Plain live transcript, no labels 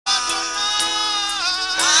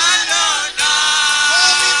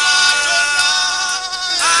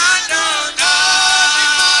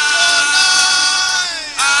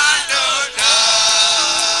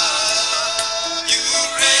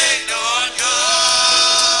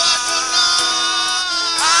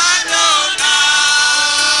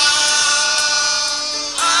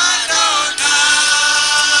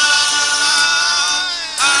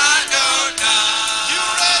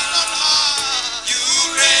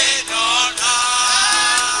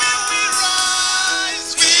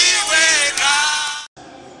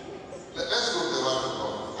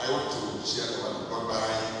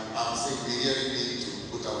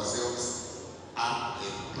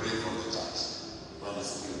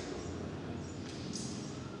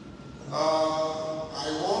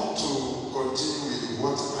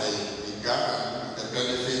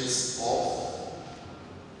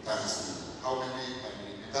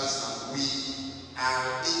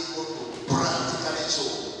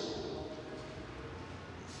show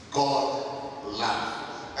God love.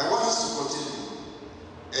 I want us to continue,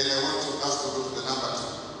 and I want us to go to the number 2.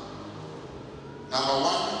 Number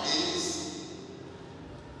 1 is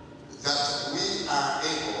that we are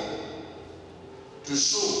able to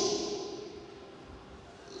show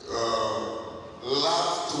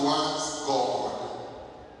love towards God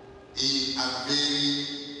in a very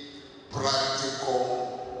practical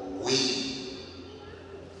way.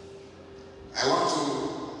 I want to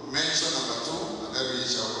mention number 2, and then we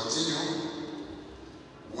shall continue.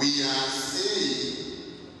 We are saying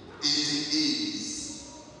it is.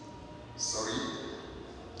 Sorry,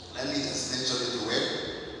 let me just mention it well.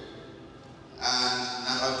 And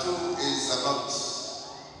number 2 is about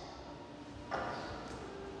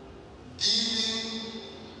giving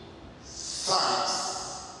thanks.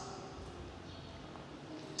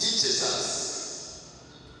 Teaches us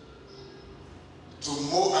to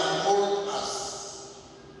mold and mold us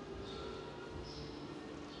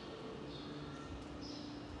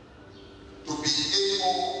to be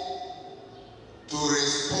able to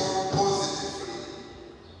respond positively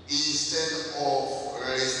instead of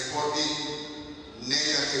responding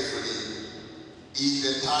negatively in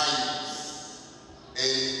the times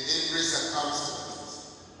and every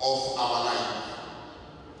circumstance of our life.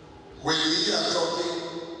 When we are talking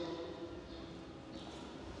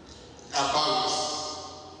about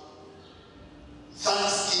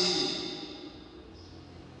thanksgiving,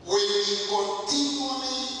 when we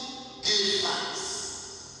continually give thanks,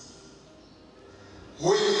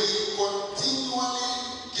 when we continually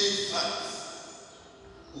give thanks,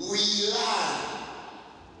 we learn.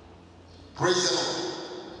 Praise the Lord.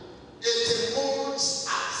 It molds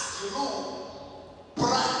us, you know.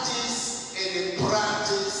 Practice and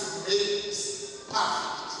practice makes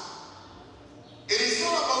perfect. It is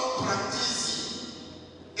not about practicing,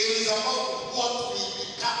 it is about what we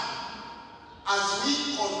become as we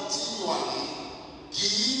continually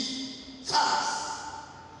give thanks.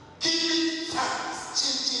 Giving thanks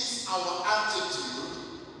changes our attitude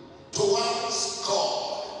towards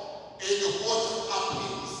God and what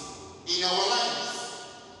happens in our lives.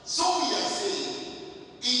 So we are saying,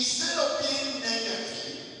 instead of being negative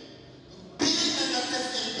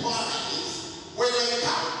implies when we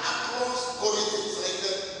come across politics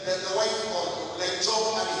like the wife of like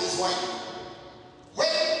Job and his wife.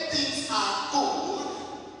 When things are good,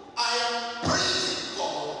 I am praising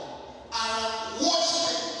God, I am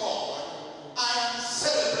worshiping God, I am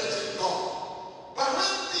celebrating God. But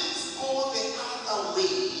when things go the other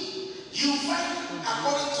way, you find,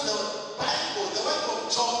 according to the Bible, the wife of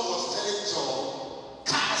Job was telling Job,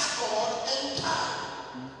 curse God and die.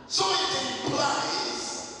 So it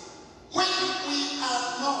implies when we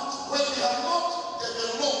have not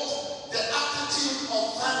developed the attitude of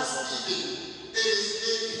thanksgiving, it is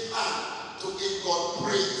very hard to give God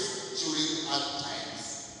praise during hard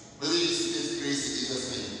times. May we receive this grace in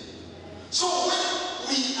Jesus' name. So when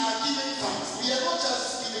we are giving thanks, we are not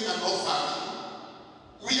just giving an offering.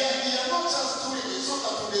 We are not just doing it so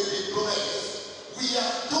that we may be blessed. We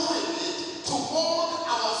are doing it to mold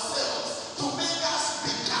ourselves, to make us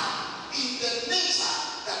become in the nature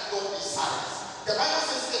that God desires. The Bible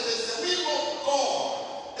says it is the will of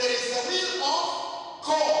God. It is the will of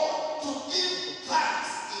God to give thanks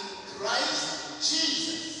in Christ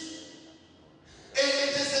Jesus. And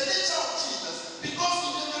it is the nature of Jesus because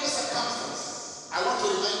in every circumstance, I want to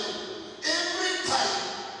remind you, every time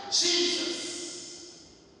Jesus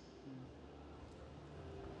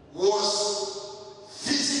was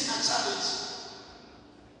facing a challenge,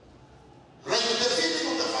 like the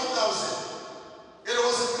feeding of the 5,000, it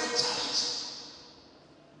was a great challenge.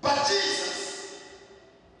 But Jesus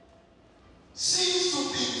seems to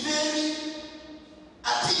be very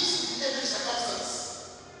at ease in every circumstance.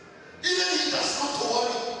 Even he does not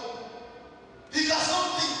worry. He does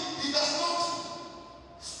not think. He does not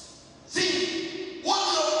think. What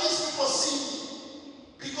will these people see?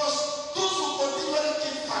 Because those who continually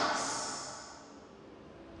give thanks,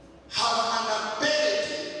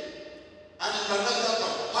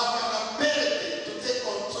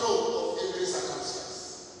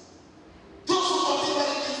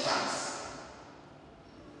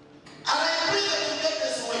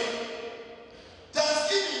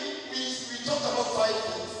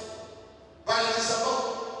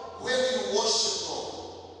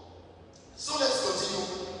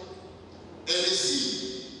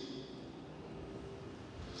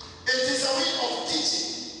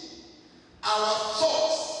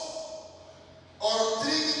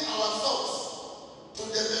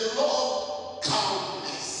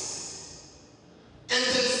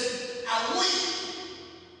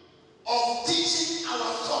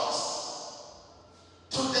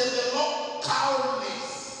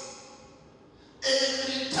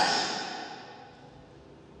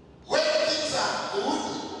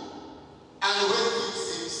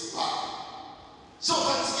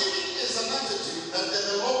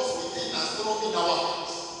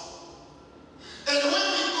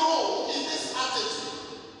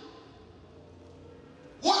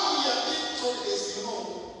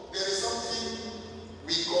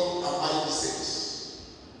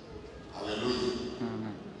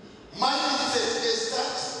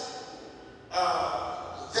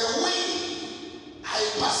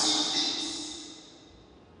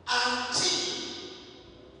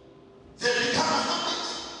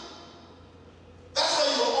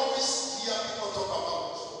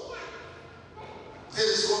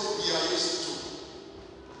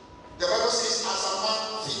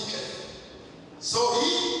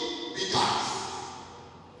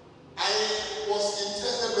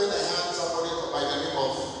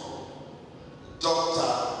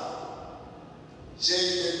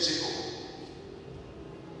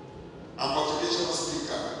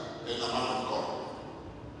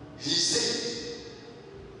 He said,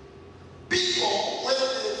 people, when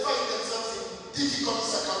they find themselves in difficult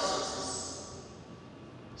circumstances,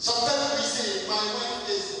 sometimes we say, my wife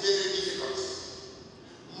is very difficult.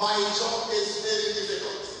 My job is very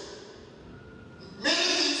difficult. Many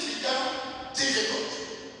things become difficult.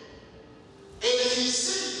 And he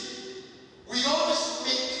said, we always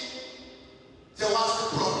make the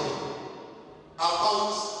worst problem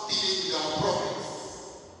about dealing with our problems.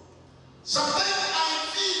 Sometimes I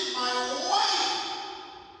feel my wife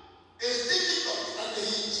is difficult and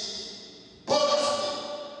he bothers me.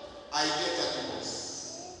 I get a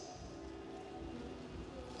divorce.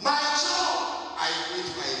 My job, I quit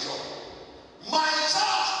my job. My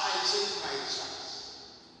church, I change my church.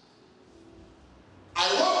 I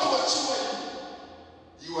want to assure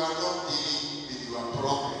you, you are not dealing with your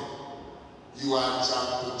problem. You are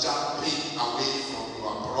jumping away from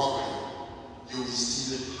your problem. You will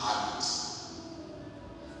still have it.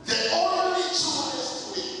 The only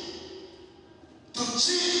truest way to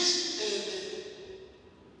change and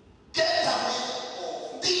get away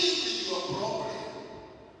of dealing with your problem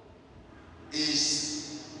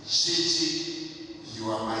is changing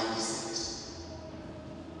your mindset.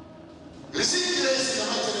 Receive grace in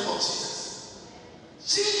the mighty name of Jesus.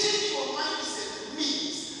 Changing your mindset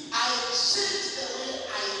means I change the way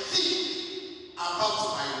I think about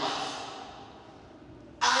my life.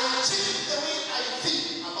 I change the way I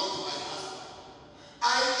think about my husband.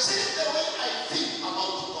 I change the way I think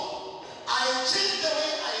about God. I change the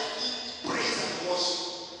way I think praise and worship.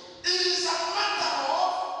 It is a matter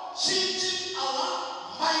of changing our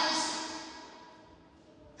mindset.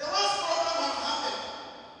 The worst problem has happened.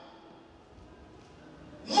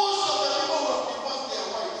 Most of the people who have divorced their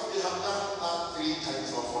wives, they have done that 3 times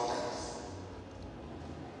or 4 times.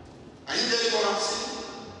 Are you getting what I'm saying?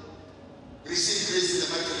 Receive grace in the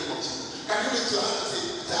mighty name of Jesus. Can you lift your hand and say,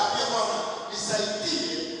 Tabia Bwana,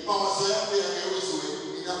 nisaidie mawazo yangu yageuzwe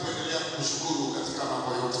ninapoendelea kushukuru katika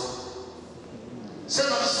mambo yote.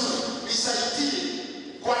 Sema vizuri, nisaidie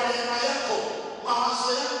kwa neema yako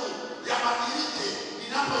mawazo yangu yabadilike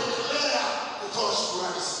ninapoendelea kutoa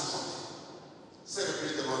shukrani siku zote.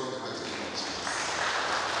 Celebrate the Lord in the mighty name of Jesus.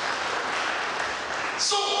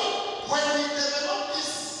 So, when we develop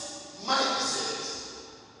this mindset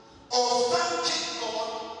of thanking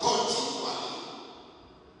God continually,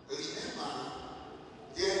 remember,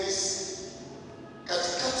 there is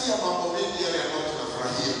katikati ya mambo mengi yale ambayo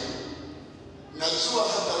tunafurahia. Najua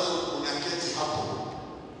hata wewe unaketi hapo.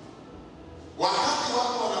 Wakati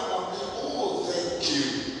watu wanakuambia, oh thank you,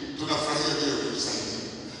 tunafurahia vile ulitusaidia.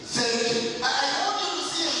 Thank you. I want you to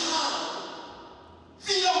see how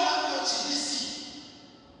vile unavyojihisi.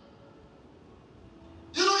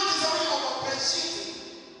 You know, it is a way of appreciating.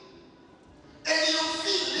 And you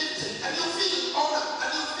feel lifted, and you feel honored,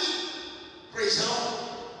 and you feel praise the Lord.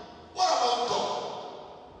 What about God?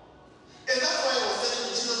 And that's why I was telling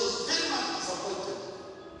you, Jesus was very much disappointed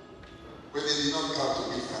when they did not come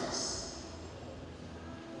to give thanks.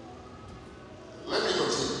 Let me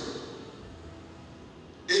continue.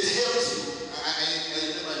 It helps you. I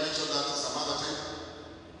remember I mentioned that some other time.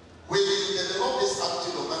 When you develop this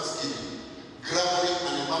attitude of thanksgiving, gradually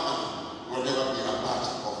and permanently will never be a part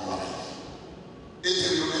of your life.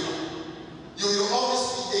 Until you never. You will always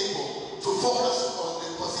be able to focus on the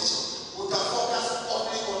position. But focus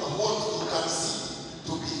only on what you can see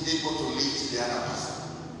to be able to lift the other person.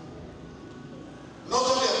 Not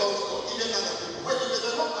only about God, even other people. When you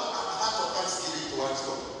develop a heart of thanksgiving towards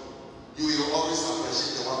God, you will always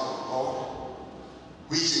appreciate the work of God,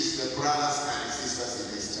 which is the brothers and sisters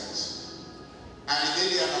in this church. And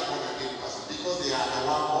any other born again person, because they are the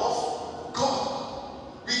work of God.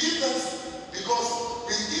 We give thanks because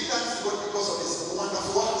we give thanks to God because of His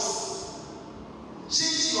wonderful works.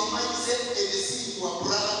 Change your mindset and see your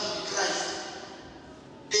brother in Christ.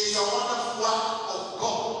 It's a wonderful work of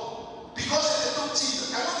God. Because at the top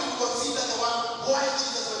Jesus, I want you to consider the one why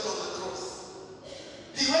Jesus went on the cross.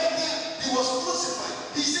 He went there, he was crucified.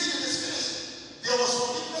 He said it is finished. There was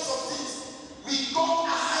forgiveness of sins. We got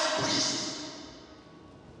a high priest.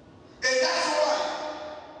 And that's why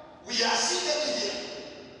we are seated here.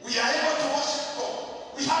 We are able to worship God.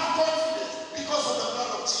 We have confidence because of the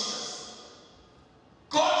blood of Jesus.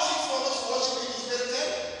 God seeks for us to worship in His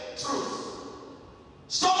very truth.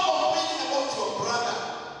 Stop complaining about your brother.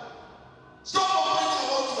 Stop complaining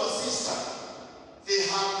about your sister. They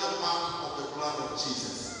have the mark of the blood of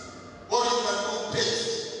Jesus. What you can do best,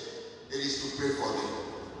 it is to pray for them.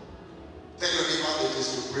 Tell your neighbor it is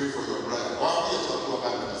to pray for your brother. Waambie tu watu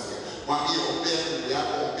ambao wanasikia. Waambie ombea ndugu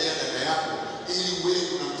yako, ombea dada yako, ili wewe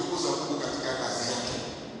unamtukuza Mungu katika kazi yake.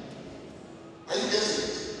 Are you getting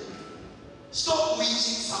it?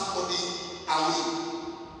 away.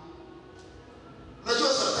 Unajua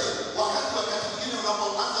sometimes wakati mwingine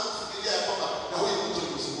unapoanza kufikiria ya kwamba na huyu mtu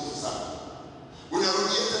ni msumbufu sana,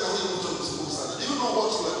 unarudia tena huyu mtu ni msumbufu sana. Do you know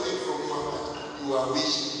what you are doing from your heart? You are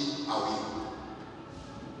wishing him away.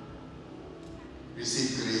 Receive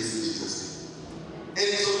grace in Jesus' name. And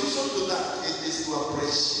the solution to that is to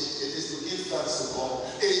appreciate. It is to give thanks to God.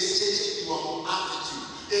 It is changing your attitude.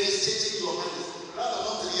 It is changing your mindset. Rather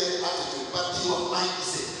not really attitude, but your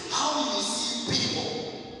mindset. How you see people.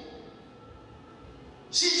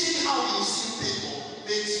 Changing how you see people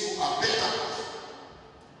makes you a better person.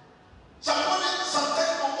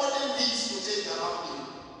 Sometimes nobody needs to change around you.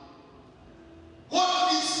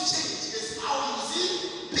 What needs to change is how you see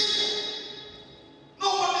people.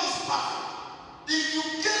 Nobody is perfect. If you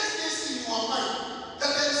get this in your mind, that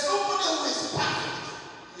there is nobody who is perfect,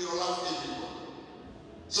 you will love everyone.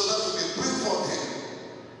 So that we may pray for them,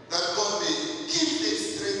 that God may give them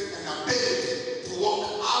strength and ability to walk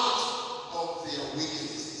out of their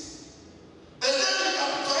weaknesses. And then we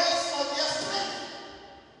capitalize on their strength.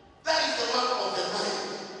 That is the work of the mind.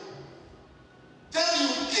 Then you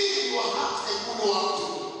give your heart a good work to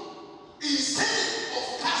do. Instead of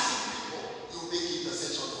cursing people, you make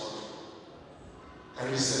intercession for them.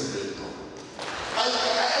 And we celebrate God.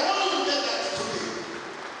 I want you to get that today.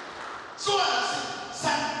 So I say,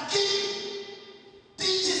 some giving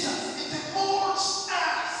teaches us, it molds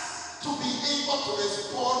us to be able to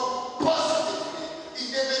respond positively in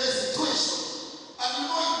every situation. And you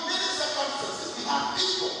know, in many circumstances, we have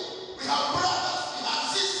people, we have brothers, we have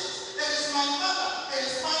sisters. There is my mother, there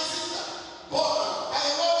is my sister,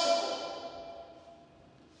 biological.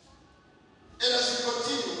 And as we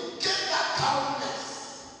continue, get that calmness.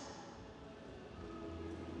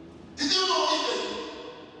 Did you know even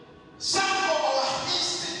some of our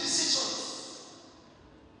hasty decisions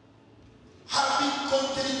have been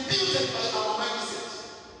contributed by our mindset?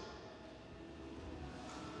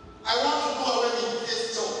 I want to go away with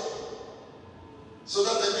this job so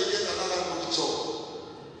that I may get another good job.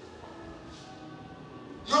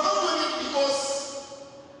 You're not doing it because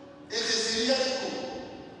it is really good.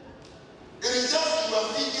 It is just you are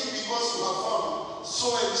thinking because you have found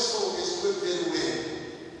so and so is doing very well.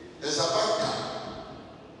 There's a banker.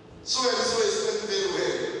 So and so is doing very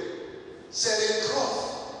well. Selling cloth.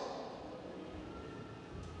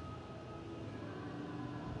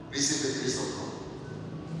 Receive the grace of God.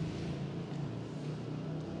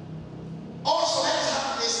 Also, let's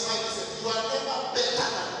have this mindset. You are never better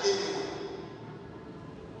than anyone.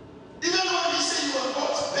 Even when we say you are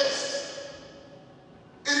not best,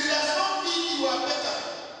 it does not mean you are better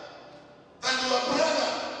than your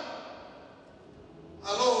brother.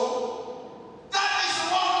 Hello? That is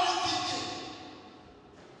wrong thinking.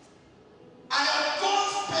 I am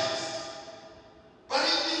God's best. But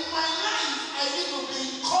in my life, I need to be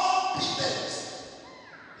competent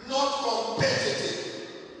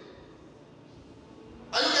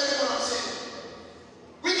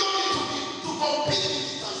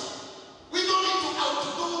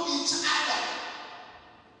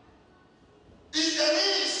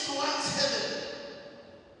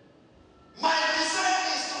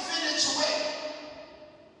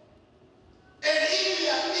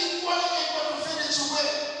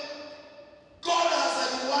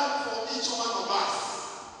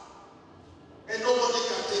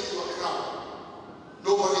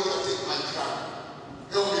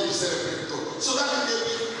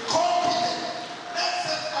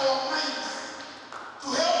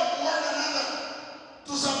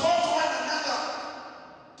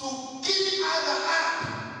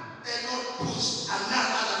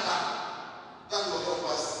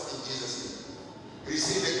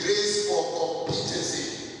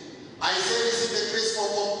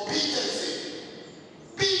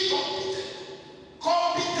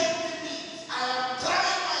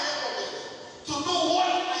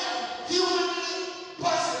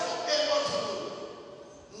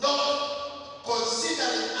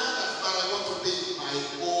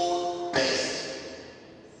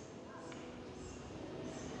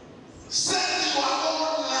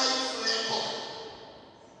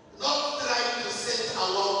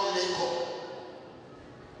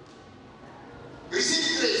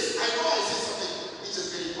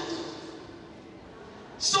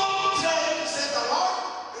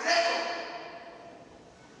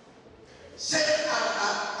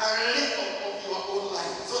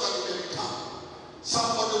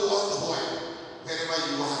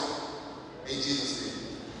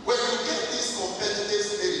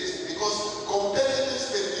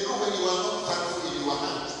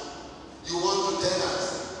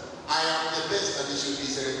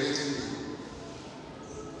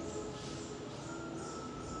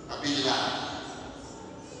being lying.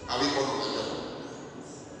 Are we going to the devil?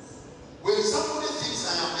 When somebody thinks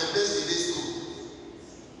I am the best in this school,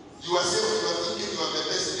 you are saying you are thinking you are the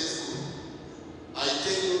best in this school. I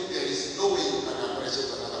tell you, there is no way you can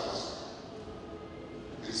appreciate another person.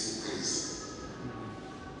 Receive grace.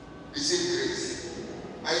 Receive grace.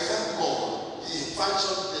 I thank God He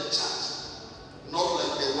fashioned the church, not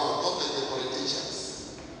like the world, not like the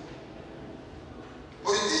politicians.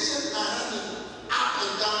 Politicians are running up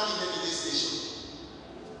and down in the administration.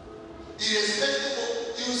 Irrespective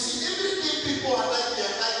of, you see, every day people are like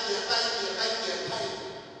their time.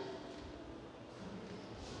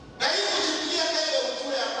 Na hiyo kujipigia debe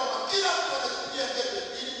ujue ya kwamba kila mtu anajipigia debe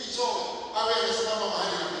ili michowe awe amesimama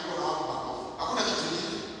mahali na mikono hapo makofi. Hakuna kitu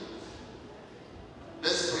kingine.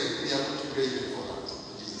 Let's pray. We are going to pray for that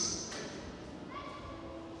in Jesus.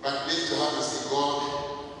 But lift your hand and say, God,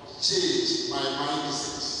 change my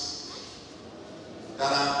mindset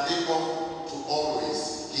that I'm able to always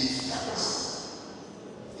give thanks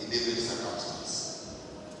in every circumstance.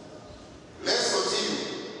 Let's continue.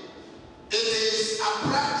 It is a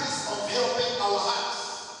practice of helping our hearts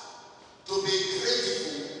to be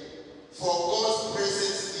grateful for God's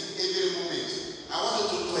presence in every moment. I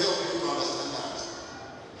want you to help you to understand that.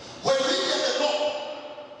 When we get the Lord,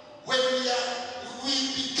 when we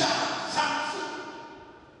become thankful,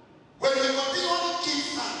 when we continually give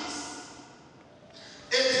thanks,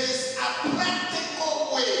 it is a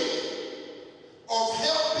practical way of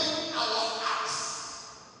helping our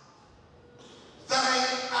hearts that I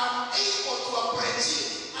am able to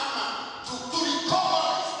appreciate, to recover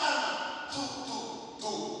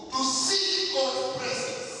to see God's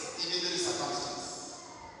presence in every circumstance.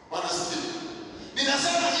 What does it mean?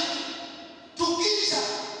 Ninasema hivi, tukisha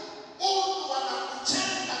Mungu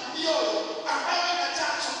anakujenga mioyo ambayo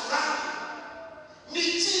inajaa shukrani, ni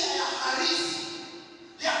njia ya halisi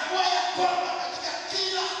ya kuwa ya kwamba katika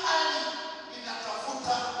kila hali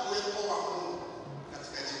inatafuta uwepo wa Mungu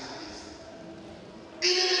katika jina la Yesu.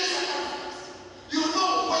 In every circumstance, you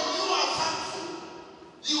know when you are thankful,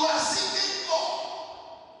 you are seeking God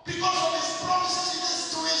because of His promises in this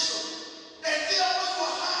situation. And therefore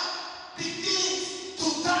your heart begins to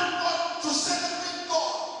thank God, to celebrate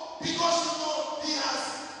God, because you know He has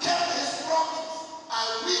kept His promise. I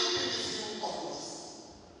will be with you always.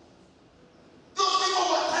 Those people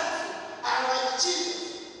who are thankful are like Jesus.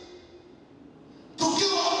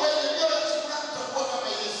 Tukiwa kwenye mioyo ya shukrani tutakuwa kama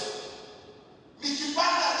Yesu.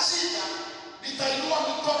 Nikipata shida, nitainua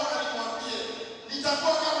mikono na nimwambie.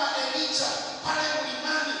 Nitakuwa kama Elijah pale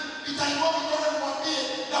mlimani, nitainua mikono na nimwambie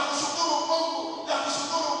na kushukuru Mungu na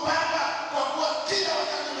kushukuru Baba kwa kuwa kila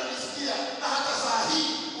wakati unanisikia na hata saa hii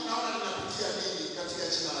unaona ninapitia nini katika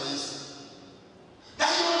jina la Yesu. Na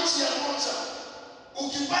hiyo ni njia moja.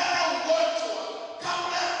 Ukipata ugonjwa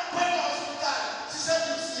kabla ya kwenda hospitali, sisemi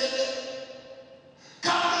usiende.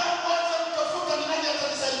 Kabla ya kwanza mtafuta ni nani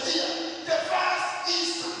atanisaidia. The first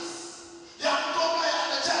instance ya mtu ambaye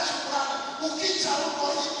anajaa shukrani, ukija huko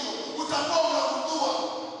hivyo utakuwa unagundua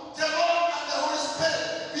the Lord and the Holy Spirit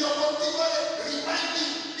will continually remind you,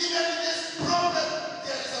 even in this problem,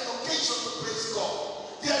 there is an occasion to praise God.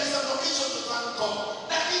 There is an occasion to thank God.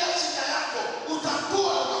 Na kila shida yako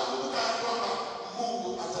utakuwa unakumbuka ya kwamba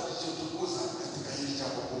Mungu atajitukuza katika hili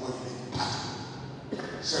jambo kubwa nimepata.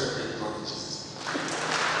 Celebrate God in Jesus.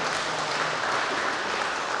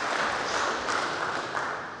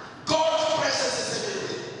 God's presence is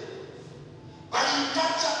everywhere. But you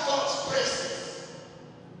capture God's presence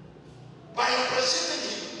by appreciating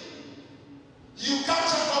Him. You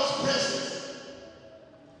capture God's presence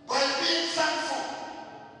by being thankful.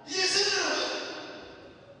 He is everywhere.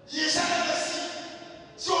 He is under the sea.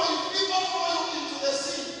 So if people follow you into the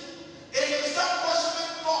sea and you start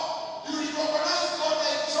worshiping God, you recognize God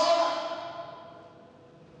like Jonah.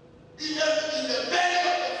 Even in the belly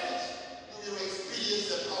of the fish, you will experience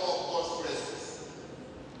the power of God's presence.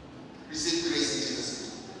 Receive grace in Jesus'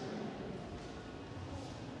 name.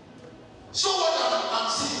 So what I'm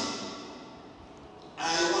saying,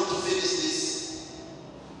 I want to finish this.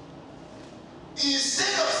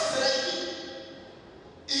 Instead of striving,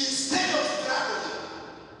 instead of struggling,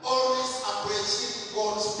 always appreciate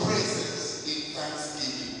God's presence in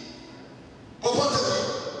thanksgiving. Popote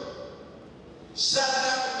vile.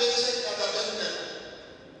 Shadrach, Meshach, and Abednego.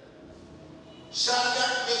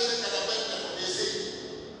 Shadrach, Meshach, and Abednego, they say,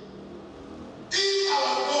 if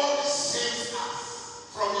our God saves us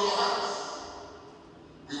from your hands,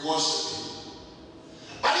 we worship Him.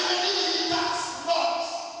 But even if He does not,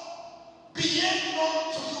 be it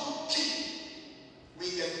known to you, King, we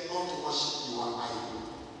cannot worship your idol.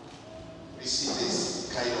 Receive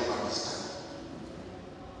this kind of understanding.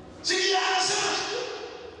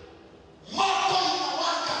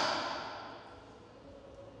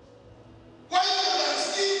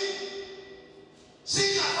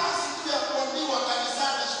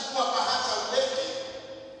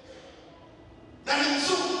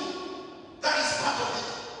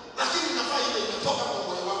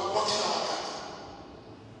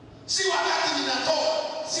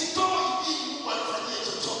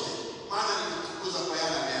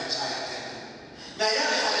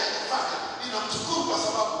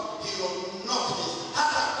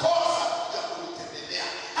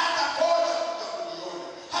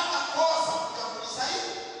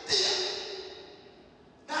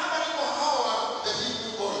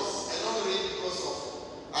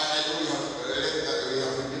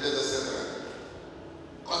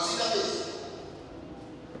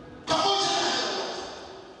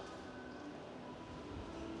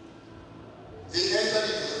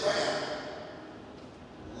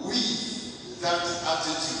 that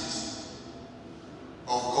attitude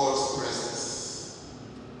of God's presence.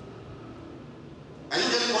 Are you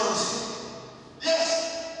getting what I'm saying? Yes.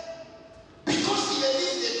 Because the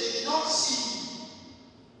elite, they did not see.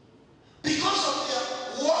 Because of their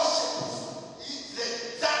worship,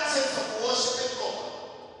 that sense of worshiping God.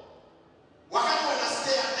 Why can't you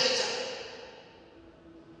understand nature?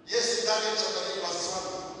 Yes, in Daniel chapter 8 verse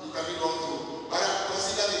 1, you can read on through. But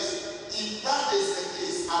consider this. If that is the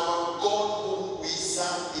case, our God whom we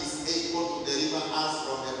serve is able to deliver us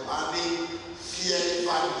from the burning, fiery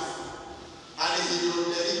furnace. And he will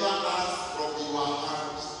deliver us from your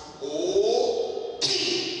hands, O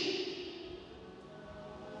King.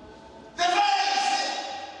 The fire is there.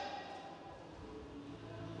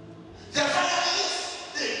 The fire is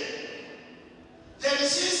there. The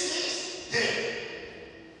disease is there.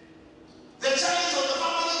 The challenge of the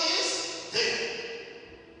family is there.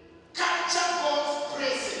 Capture God's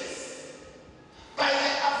presence by the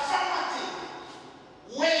affirmative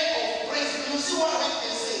way of presence. You see what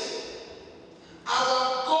they say?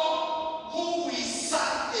 Our God, who we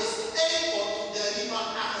serve, is able to deliver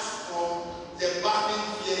us from the burning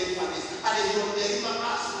fiery furnace, and he will deliver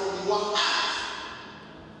us from your hands.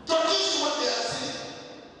 Don't you see what they are saying?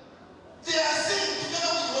 They are saying,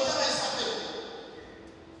 together with whatever is happening,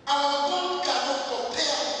 our God cannot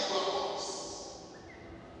compare with your gods.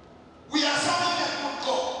 We are serving a good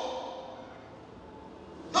God.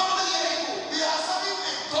 Not the able. We are serving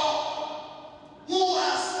a God who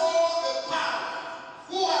has all the power,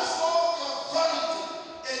 who has all the authority,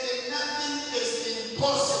 and then nothing is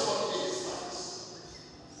impossible in his hands.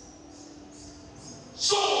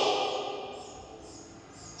 So,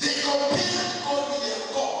 they compared God with their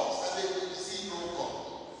gods, and they will see no God.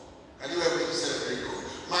 Can you ever celebrate God?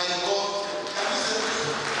 My God, can you celebrate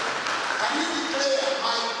God? Can you declare,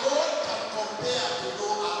 my God can compare to no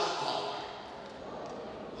other God?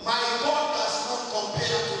 My God does not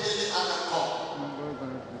compare to any other God.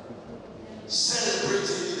 Celebrate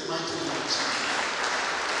him in the mighty name of Jesus.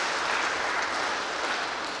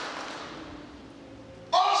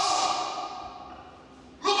 Also,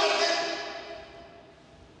 look at them.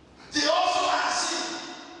 They also are saying,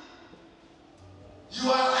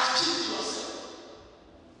 you are a king yourself.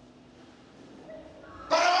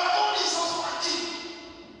 But our God is also a king.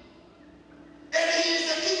 And he is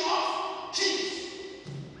the king of kings.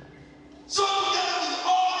 So together with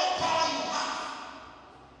all the power you have,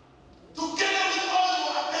 together with all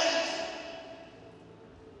your ability,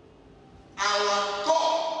 our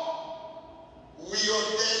God will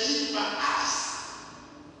deliver us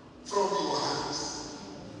from your hands.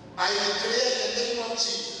 I declare in the name of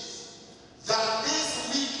Jesus that this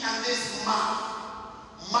week and this month,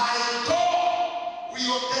 my God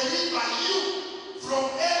will deliver you from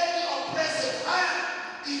every oppressive hand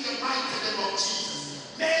in the mighty name of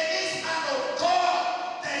Jesus. May this hand of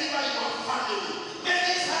God deliver your family. May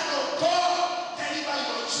this hand of God deliver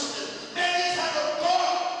your children. May this hand of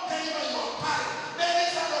God deliver your parents. May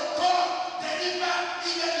this hand of God deliver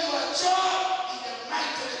even your job in the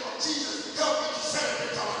mighty name of Jesus. Help me to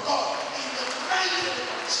celebrate our God in the mighty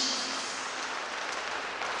name of Jesus.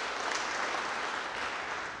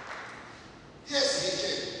 Yes, he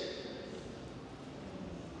can.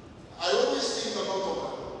 I always think about God.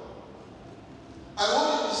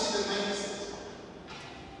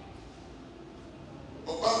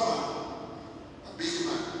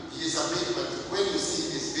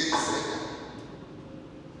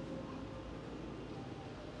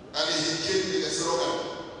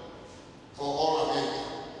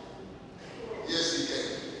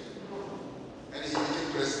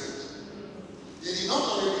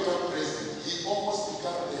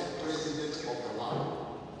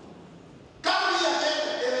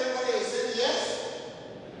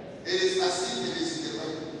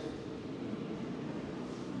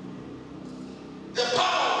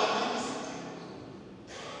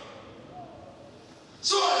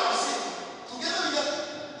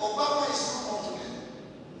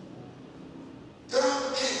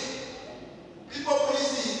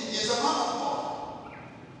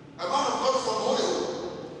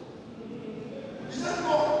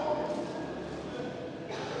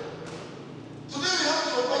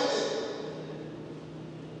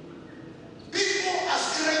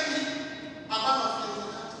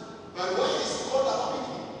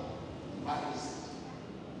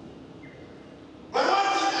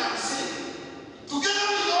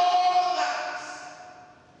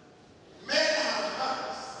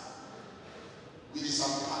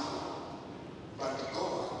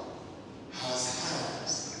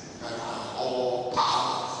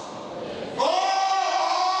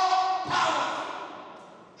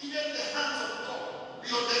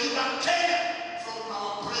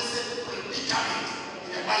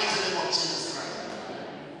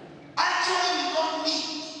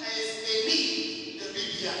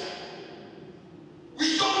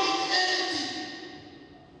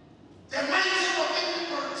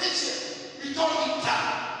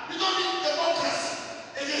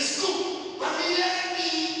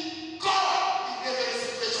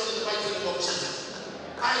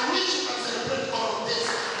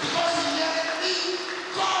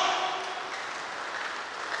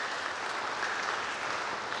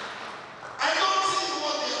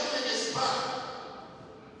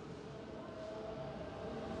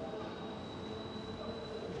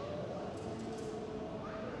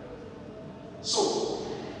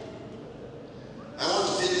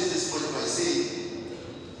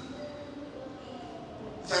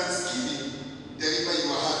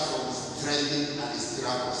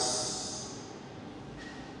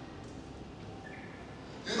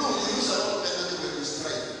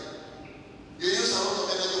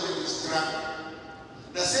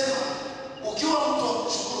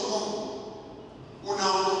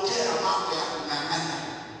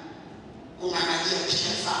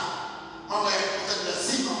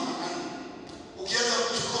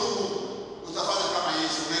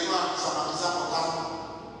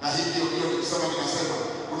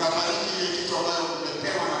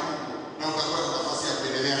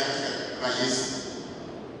 listen.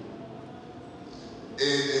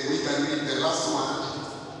 And we can read the last one.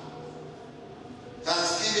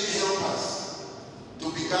 Thanksgiving help us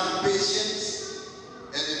to become patient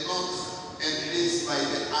and not enraged by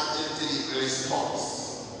the urgent response.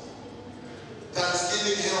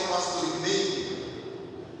 Thanksgiving help us to remain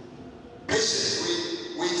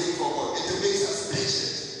patient, waiting for God. It makes us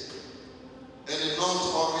patient and not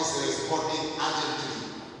always responding urgently.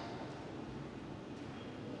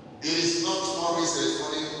 It is not always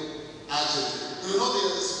responding urgently. You know,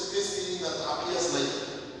 there's this thing that appears like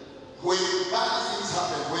when bad things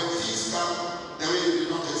happen, when things come the way you did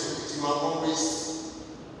not expect, you are always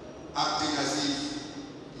acting as if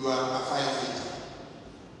you are a firefighter.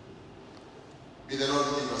 May the Lord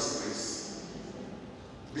give us grace.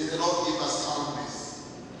 May the Lord give us calmness.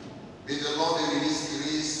 May the Lord release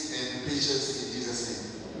grace and patience in Jesus'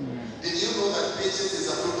 name. Did you know that patience is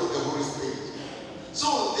a fruit of the Holy Spirit?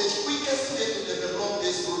 So the quickest way to develop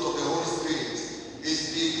this fruit of the Holy Spirit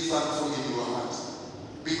is being thankful in your heart.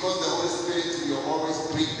 Because the Holy Spirit will always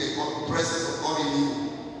bring the presence of God in you,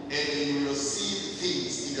 and you will see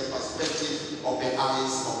things in the perspective of the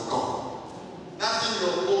eyes of God. Nothing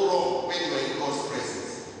will go wrong when you are in God's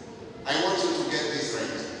presence. I want you to get this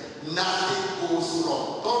right. Nothing goes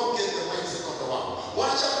wrong. Don't get the mindset of the world.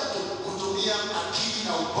 Watch out kutumia akili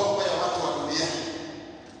na ubongo ya watu wa dunia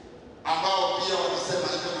ambao pia walisema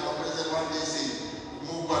hivyo na wapresent one day say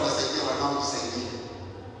Mungu anasaidia wanaojisaidia.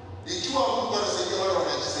 Ikiwa Mungu anasaidia wale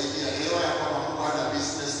wanajisaidia, elewa ya kwamba Mungu hana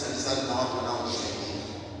business kanisani na watu wanaojisaidia.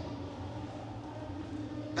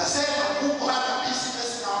 Nasema Mungu hana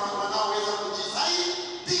business na watu wanaoweza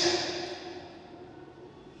kujisaidia.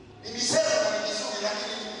 Nilisema na nikisoma,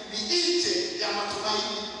 lakini ni nje ya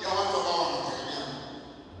matumaini ya watu ambao wanategemea.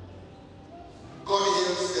 God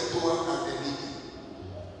helps the poor and the needy.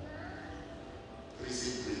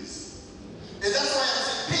 Receive praise. And that's why I'm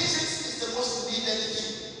saying patience is the most needed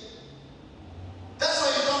thing. That's why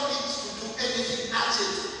you don't need to do anything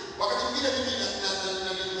urgent. Wakati mwingine mimi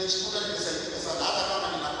nimechukua nimesaidia sana hata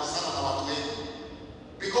kama ninakosana na watu wengi.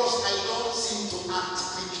 Because I don't seem to act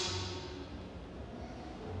quick.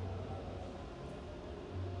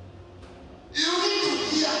 You need to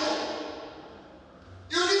hear God.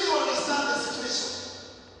 You need to understand the situation.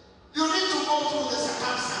 You need to go through the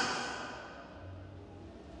circumstance.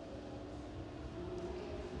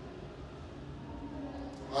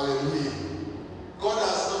 Hallelujah. God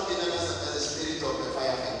has not given us the spirit of the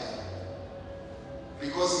firefighter,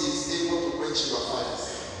 because He is able to quench your fires.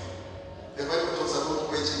 The Bible talks about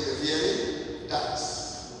quenching the fiery darts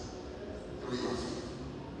through your faith.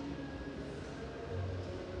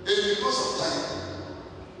 And because of time,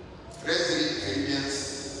 let's read Philippians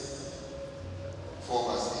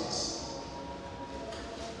 4 verse 8.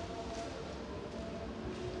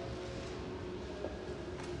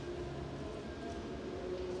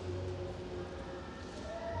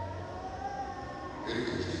 Very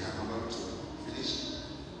quickly, I'm about to finish.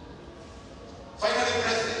 Finally,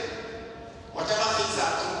 brethren, whatever things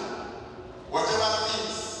are true, whatever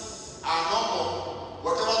things are noble,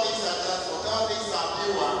 whatever things are just, whatever things are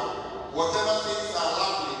pure, whatever things are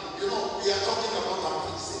lovely, you know, we are talking about our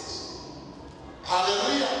fixed.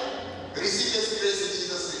 Hallelujah. Receive this grace in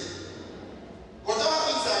Jesus' name. Whatever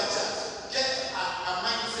things are just, get a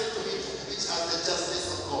mindset to it, which has the justice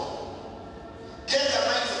of God. Get a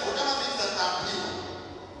mindset, whatever things that are pure.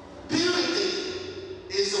 Purity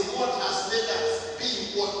is what has made us be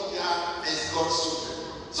what we are as God's children.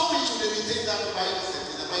 So we should retain that mindset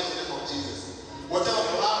in the mighty name of Jesus. Whatever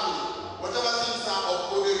lovely, whatever things are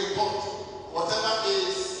of good report, whatever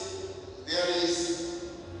there is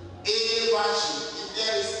any virtue, if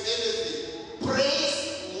there is anything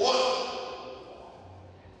praiseworthy,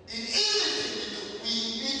 in everything we do, we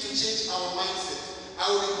need to change our mindset. I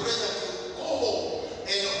will pray that you go home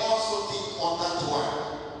and also think on that word.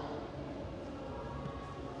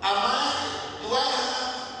 Do I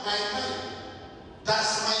have my mind? Does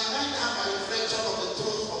my mind have a reflection of the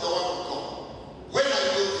truth of the word of God? When I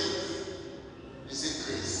do things, is it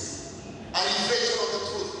grace? A reflection of the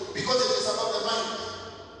truth, because it is about the mind.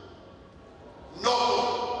 No.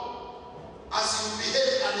 As you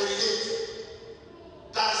behave and relate,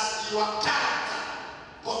 does your character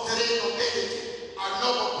portray nobility, a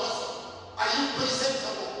noble person? Are you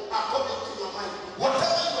presentable according to your mind?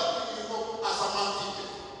 Whatever you are doing, you know, as a man thinking.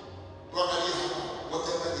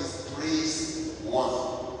 Whatever is praiseworthy,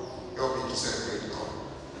 help me to celebrate God.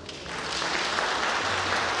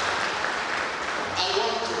 I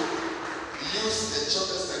want to use the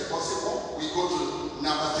shortest time possible. We go to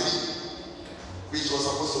number 3, which was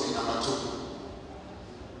supposed to be number 2.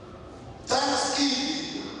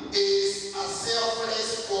 Thanksgiving is a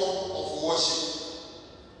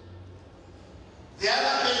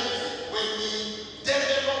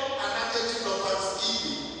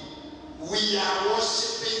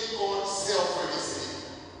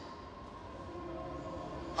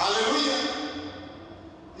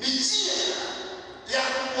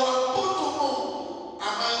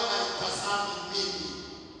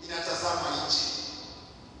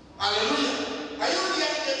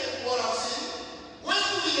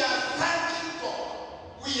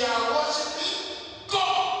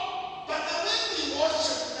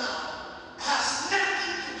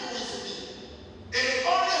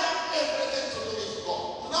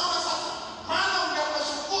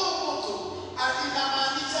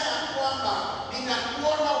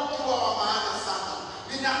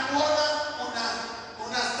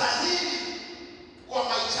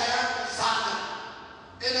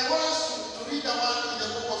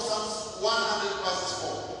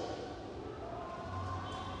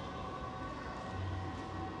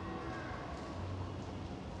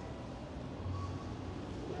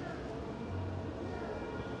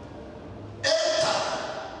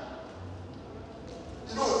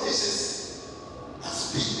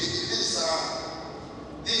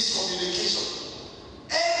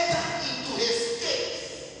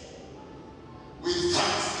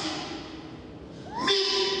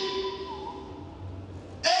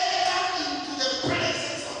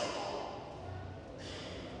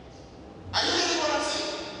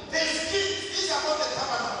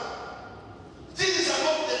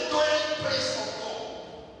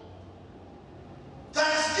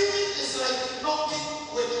knocking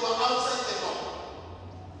when you are outside the door.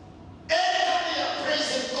 Anytime you are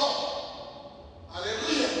praising God.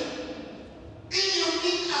 Hallelujah. If you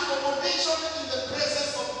need accommodation in the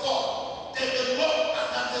presence of God, develop an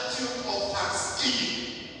attitude of thanksgiving.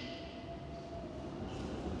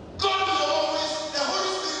 God will always, the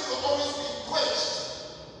Holy Spirit will always be quenched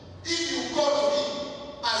if you go to Him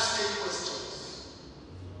asking questions.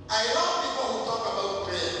 I love people who talk about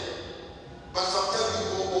prayer, but sometimes we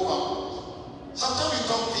go overboard. Sometimes we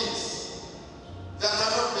talk things that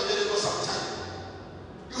are not available sometimes.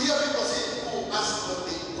 You hear people say, oh, ask God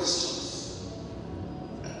the questions.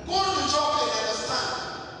 Go to job and understand.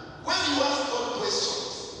 When you ask God questions,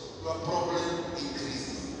 your problem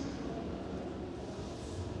increases.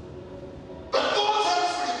 But go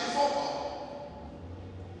thankfully before God.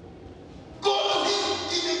 Go to Him,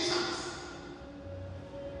 give Him thanks.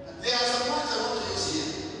 And there are some words I want to use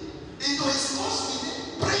here. Into His course with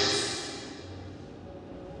Him, praise.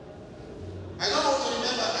 I don't want to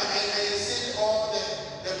remember, I said all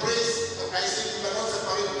the praise. I said you cannot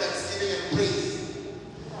separate thanksgiving and praise.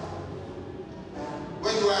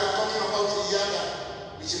 When you are talking about Iyana,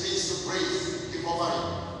 which means to praise, give offering.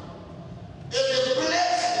 If the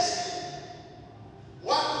bless is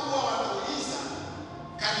what you want to listen,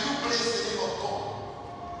 can you praise the name of God?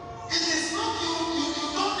 It is not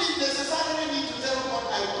you don't necessarily need to tell God,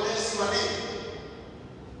 I bless your name.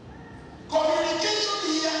 Communication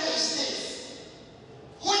here is this.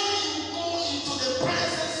 When you go into the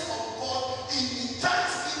presence of God in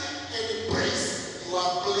thanksgiving and in praise, you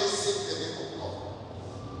are blessing the name of God.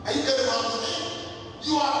 Are you getting what I'm saying?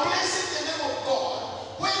 You are blessing the name of God.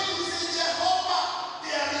 When you say, Jehovah,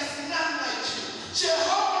 there is none like you.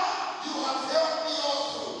 Jehovah, you have helped me all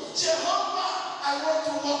through. Jehovah, I want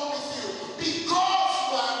to walk with you because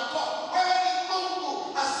you are God. Whether in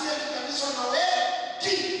Congo, I see a conditional way,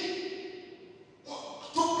 keep.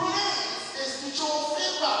 To bless is to show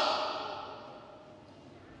favor.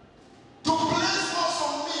 To bless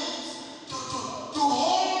also means to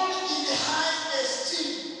hold in the high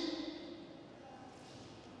esteem.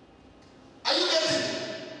 Are you getting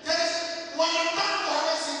it? There is wanadamu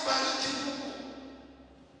hawezi bariki Mungu.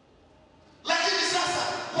 Lakini sasa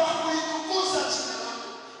kwa kulitukuza jina lake,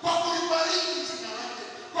 kwa kulibariki jina lake,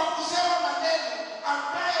 kwa kusema maneno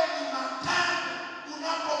ambayo ni matamu,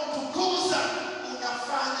 unapomtukuza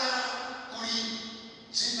unafanya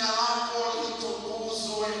jina lako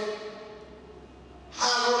litukuzwe.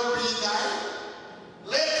 Hallowed be thy name.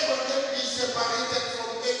 Let your name be separated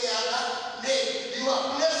from any other name. You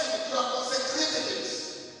are blessing it, you are consecrating it.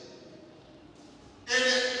 And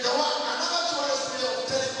the one, another choice way of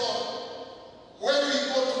telling God, when we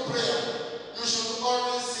go to prayer, you should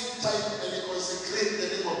always sit tight and consecrate the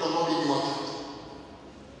name of the Lord in your heart.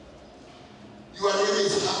 Your name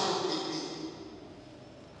is hallowed with me.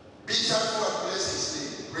 Be thankful and bless His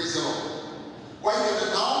name. Praise the Lord. Why did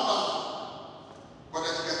the now kwa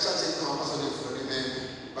dakika chache hizo ambazo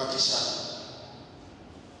nimebakisha.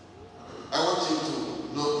 I want you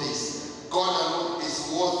to know this. God alone is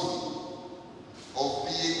worthy of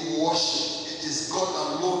being worshipped. It is God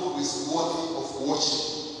alone who is worthy of worship.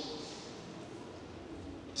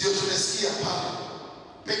 Ndio tumesikia pale.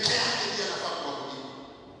 Peke yake ndiye anafaa kuabudiwa.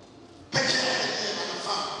 Peke yake ndiye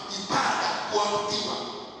anafaa ibada kuabudiwa.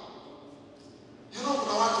 You know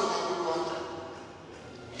kuna watu wanaabudu watu.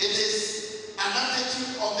 It is an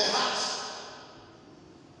attitude of the heart.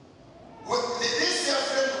 This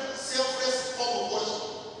selfless form of worship.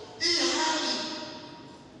 Hii hali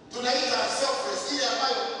tunaita selfless, ile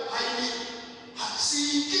ambayo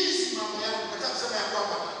siigizi mambo yangu. Nataka kusema ya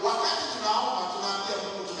kwamba wakati tunaomba tunaambia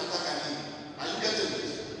Mungu tunataka nini. Are you getting it?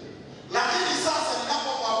 Lakini sasa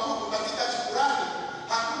ninapokuabudu katika shukrani,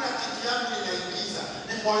 hakuna kitu yangu ninaingiza.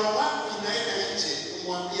 Ni moyo wangu inaenda nje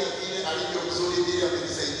kumwambia vile alivyo mzuri, vile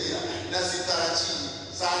amenisaidia, na sitarajii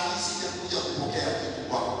saa hii sitakuja kupokea kitu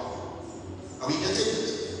kwako. Are we getting it?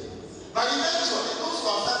 But eventually, those who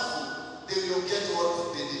are thankful, they will get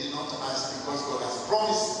what they did not ask, because God has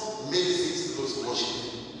promised many things to those who worship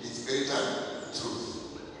Him. It's very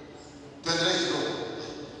truth. But let you know.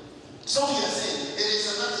 So we are saying there is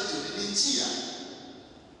an attitude, ni njia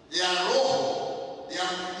ya roho ya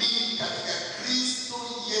mwamini katika Kristo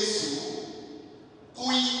Yesu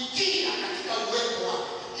kuingia katika uwepo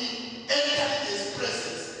wake. Enter His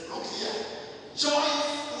presence. Look here. Joy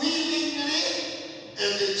willingly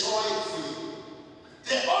and joyfully.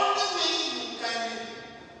 The only way you can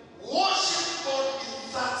worship God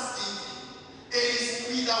in thanksgiving is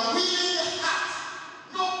with a willing heart.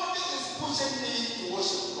 Nobody is pushing me to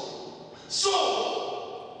worship God. So,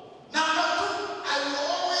 number two, I will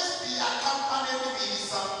always be accompanied with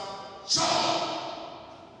some joy.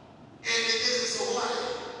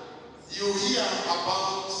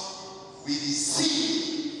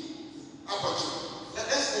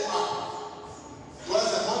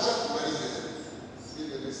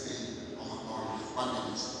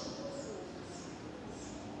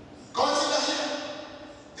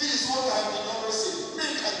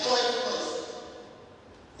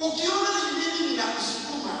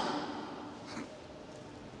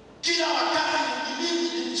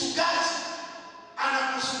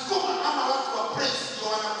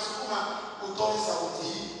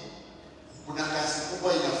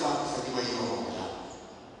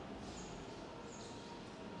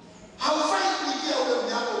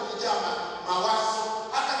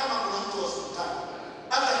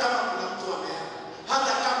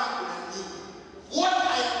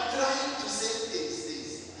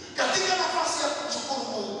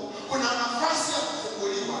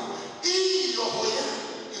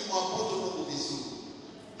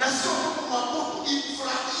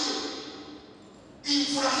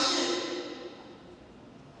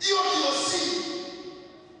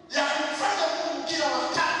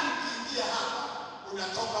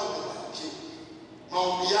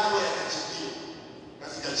 maombi yako yakajibiwa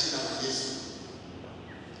katika jina la Yesu.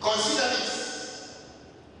 Consider this.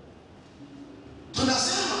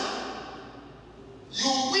 Tunasema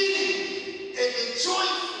you willingly and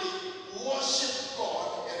joyfully worship God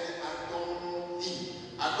and adore Him.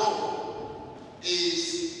 Adore is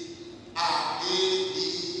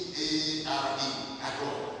A-D-A-R-E.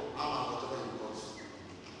 Adore. Whatever you call it.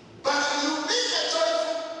 But you make a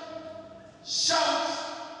joyful shout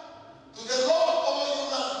to the Lord, all you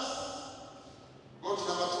lands. Go to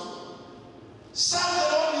number 2. Serve the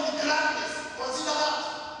Lord with gladness. Consider that.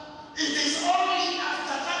 It is only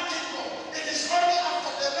after that kingdom. It is only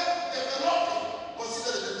after developing.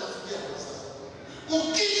 Consider the metaphor process.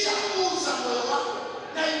 Ukisha kuuza moyo wako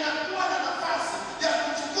na inakuwa na nafasi ya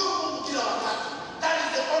kushukuru Mungu kila wakati. That is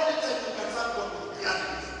the only time you can serve God with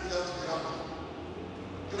gladness without grumbling.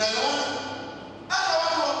 Tunaelewana? Hata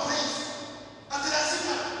watu wa praise ati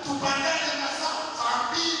lazima tupandane masaa saa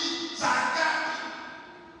 2 saa ngapi?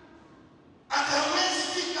 Hata huwezi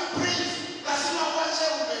fika praise, lazima uache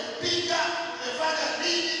umepiga, umefanya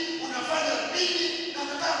nini, unafanya nini, na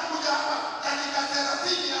nataka kuja hapa dakika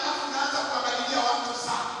 30 alafu unaanza kuangalilia watu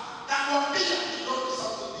sana. Na kuambia you don't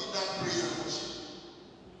deserve to be that praise and worship.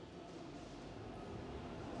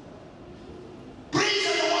 Praise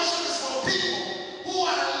and worship is for people who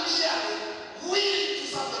are really willing to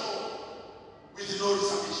serve the Lord with no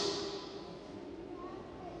reservation.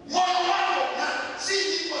 Moyo wako na si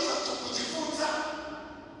nyimbo za kujifunza.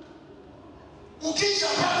 Ukisha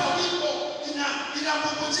pata wimbo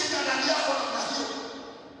inapopumzika ndani yako namna hiyo.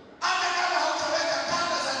 Hata kama hautaweka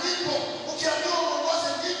kanda za nyimbo, ukiambiwa uongoze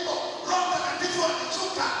nyimbo, Roho Mtakatifu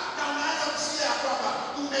anachuka na unaanza kusikia kwamba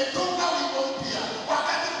umetunga wimbo mpya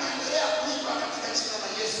wakati unaendelea kuimba katika jina la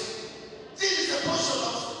Yesu. This is a portion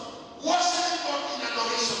of worshiping God in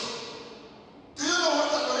adoration. Do you know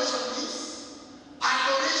what adoration is?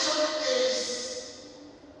 Adoration is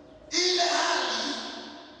ile hali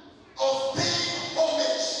of paying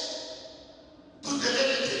homage to the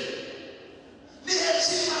deity. Ni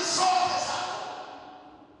heshima zote zako.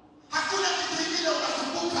 Hakuna kitu kingine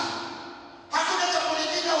unakumbuka. Hakuna jambo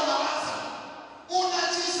lingine unawaza.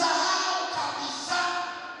 Unajisahau kabisa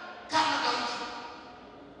kama Daudi.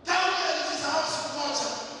 Daudi alijisahau siku moja.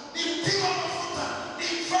 Ni mtiwa mafuta, ni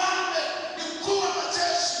mfalme, ni mkuu wa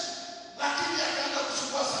majeshi, lakini akaenda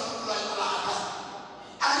kuchukua sanduku la agano.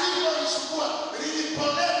 Alipoichukua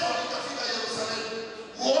lilipoletwa likafika Yerusalemu.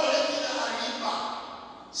 Muone vile aliimba.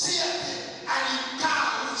 Si ati alikaa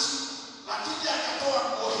uchi, lakini akatoa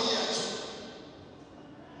nguo hii ya juu.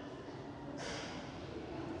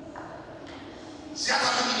 Si hata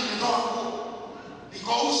mimi nimetoa nguo,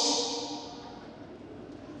 niko uchi.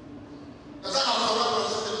 Nataka mtaona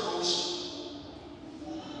waseme niko uchi.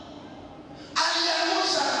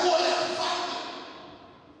 Aliangusha nguo ya mfalme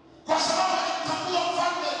kwa sababu alitambua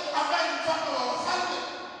mfalme ambaye ni mfalme wa wafalme.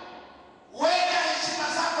 Weka heshima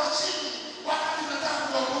zako chini wakati unataka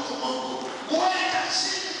kuabudu Mungu. Weka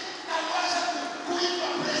chini na uache kuimba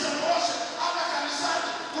praise and worship. Hata kanisani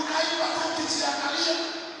unaimba tu ukijiangalia.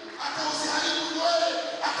 Hata usiharibu nywele,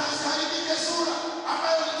 hata usiharibike sura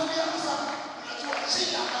ambayo ulitumia kusema. Unajua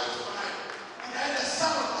shida ambayo tuko nayo. Unaenda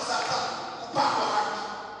salon kwa saa 3 kupakwa rangi.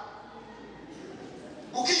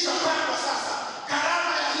 Ukisha pakwa sasa,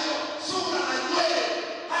 gharama ya hiyo sura na nywele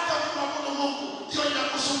hata ukimwabudu Mungu ndio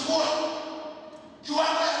inakusumbua.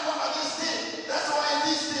 Kiwango ya kwamba this day, that's why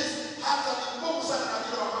these days hata ni ngumu sana na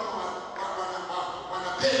vile wamama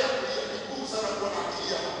wanapenda kulia. Ni ngumu sana kuwa na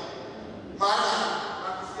akilia. Maana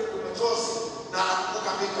nakusikia umechozi na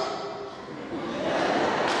anakumbuka mika.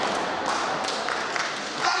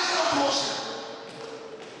 That is not worship.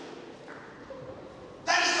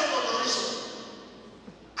 That is not adoration.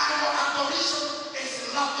 Our adoration is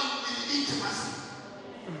loving with intimacy.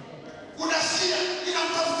 Unasikia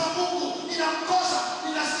ninamtafuta Mungu, ninamkosa,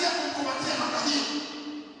 ninasikia kumkumbatia namna hiyo.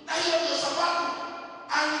 Na hiyo ndio sababu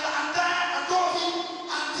I will adore Him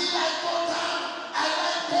until I go down. I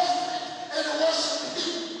lie prostrate and worship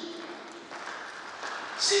Him.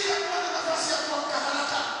 Sina nafasi ya kuamka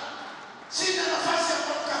haraka. Sina nafasi ya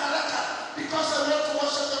kuamka haraka because I want to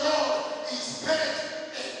worship the Lord in spirit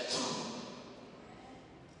and truth.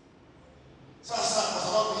 Sasa kwa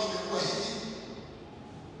sababu hii imekuwa hivi,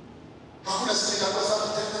 hakuna siku itakuwa safi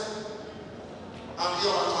tena.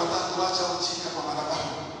 Ambia watu watatu wacha ujinga kwa madhabahu.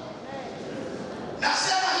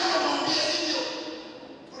 Nasema hiyo mwambie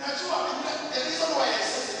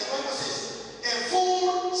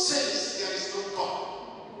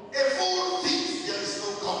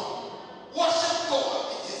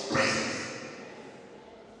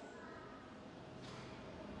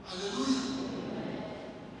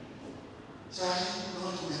Sasa kuna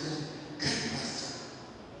watu wengine gani pastor?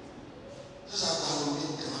 Sasa hawarudi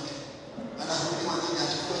mke wake. Anarudi mwingine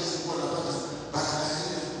achukua hizo nguo anapata baraka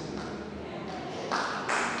ile.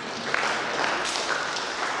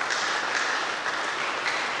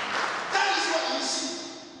 That is what you see.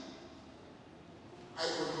 I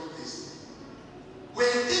conclude this.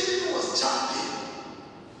 When David was jumping,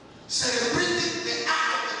 celebrating the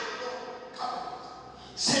act of the covenant,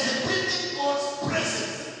 celebrating God's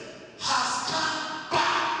presence, has come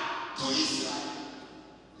back to Israel.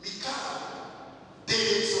 Michal,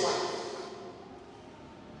 David's wife.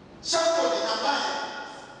 Somebody ambaye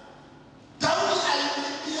Daudi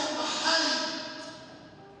alikulipia mahali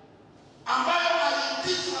ambayo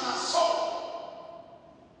aliitishwa na Saul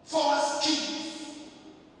for a king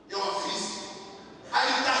ya Wafilisti.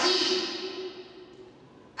 Alitahiri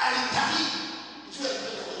juu ya kile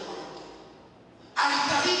kilichokuwa.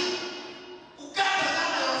 Alitahiri kukata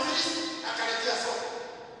nyama ya Wafilisti akaletea Saul.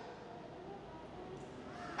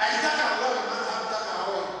 Alitaka aoe maana hakutaka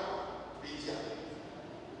aoe binti yake.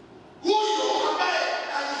 Huyo ambaye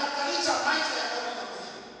alihatarisha maisha ya Daudi na Daudi.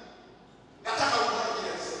 Nataka uone kile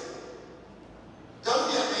alisema.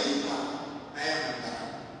 Daudi ameimba na yeye anataka.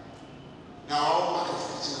 Na waomba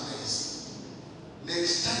katika kanisa.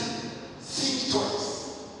 Next time, think twice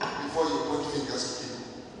before you point fingers to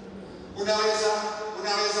people.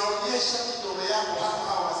 Unaweza onyesha kidole yako hata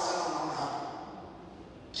hawa wasichana unaona hapa.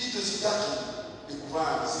 Kitu sitaki ni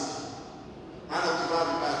kuvaa mziki. Maana ukivaa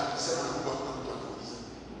vibaya tukisema na Mungu hakuna mtu anakuuliza.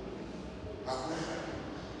 Hakuna.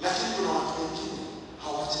 Lakini kuna watu wengine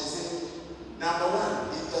hawachezei. Number one,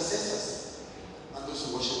 intercessors and those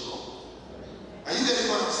who worship God. Are you getting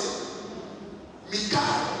what I'm saying?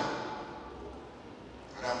 Michal.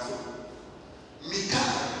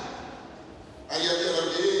 Michal aliambia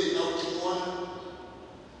Daudi, na ukimwona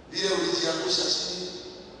vile ulijiangusha chini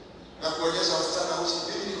na kuonyesha wasichana uchi,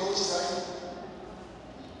 mimi niko uchi zaidi.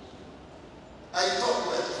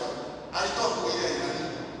 Alitoka kwa ile imani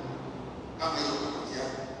kama hiyo kwa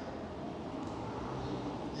yako.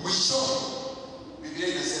 Mwisho Biblia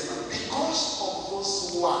inasema because of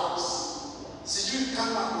those words. Sijui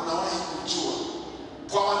kama unawahi kujua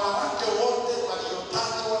kwa wanawake wote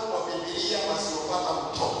waliotajwa kwa Biblia wasiopata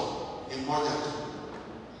mtoto ni mmoja tu.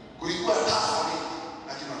 Kulikuwa tasa mingi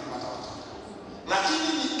lakini walipata watoto. Lakini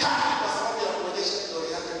ni kali kwa sababu ya kuonyesha kidole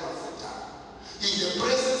yake mafuta. In the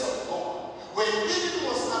presence of God. When David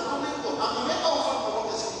was anointed God, ameweka ufalme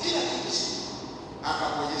wote kila kitu chini.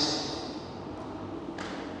 Akamuonyesha.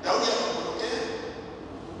 Daudi akamwondokea.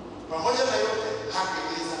 Pamoja na yote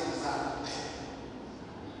hakuweza kuzaa.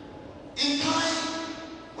 In time,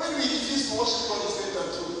 when we refuse to worship God in spirit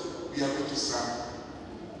and truth, we are going to struggle.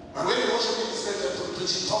 But when we worship in spirit and truth,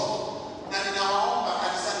 tujitoe. Na ninawaomba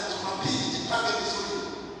kanisani Jumapili, jipange vizuri.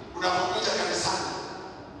 Unapokuja kanisani,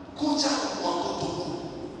 kuja kuabudu Mungu.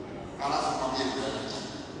 Alafu mwambie Bwana,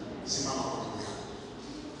 simama kwa miguu yako.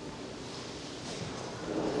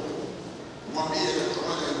 Mwambie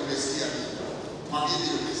kama umesikia mimi. Mwambie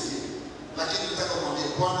ndio umesikia. Lakini nataka mwambie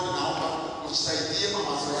Bwana, ninaomba usaidie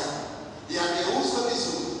mawazo yako. Yageuza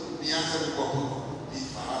vizuri, nianze kuabudu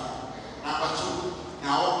vifahamu. Namba 2,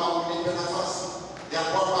 naomba unipe nafasi ya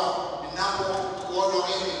kwamba ninapokuona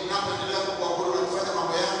wewe, ninapoendelea kuabudu na kufanya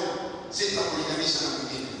mambo yangu, sitakulinganisha na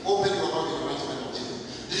mwingine. Open your mouth in the mighty name of Jesus.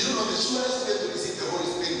 Do you know the surest way to receive the Holy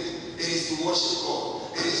Spirit? It is to worship God.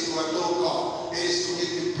 It is to adore God. It is to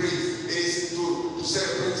give Him praise. It is to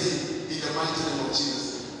celebrate Him in the mighty name of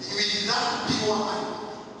Jesus. We did not be one.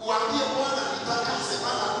 Kuambia Bwana nitakase,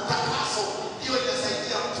 maana utakaso ndio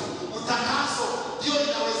inasaidia mtu. Utakaso ndio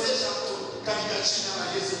inawezesha mtu katika jina la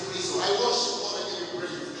Yesu Kristo. I worship God and give you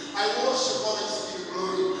praise. I worship God and give you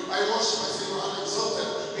glory. I worship myself and exalt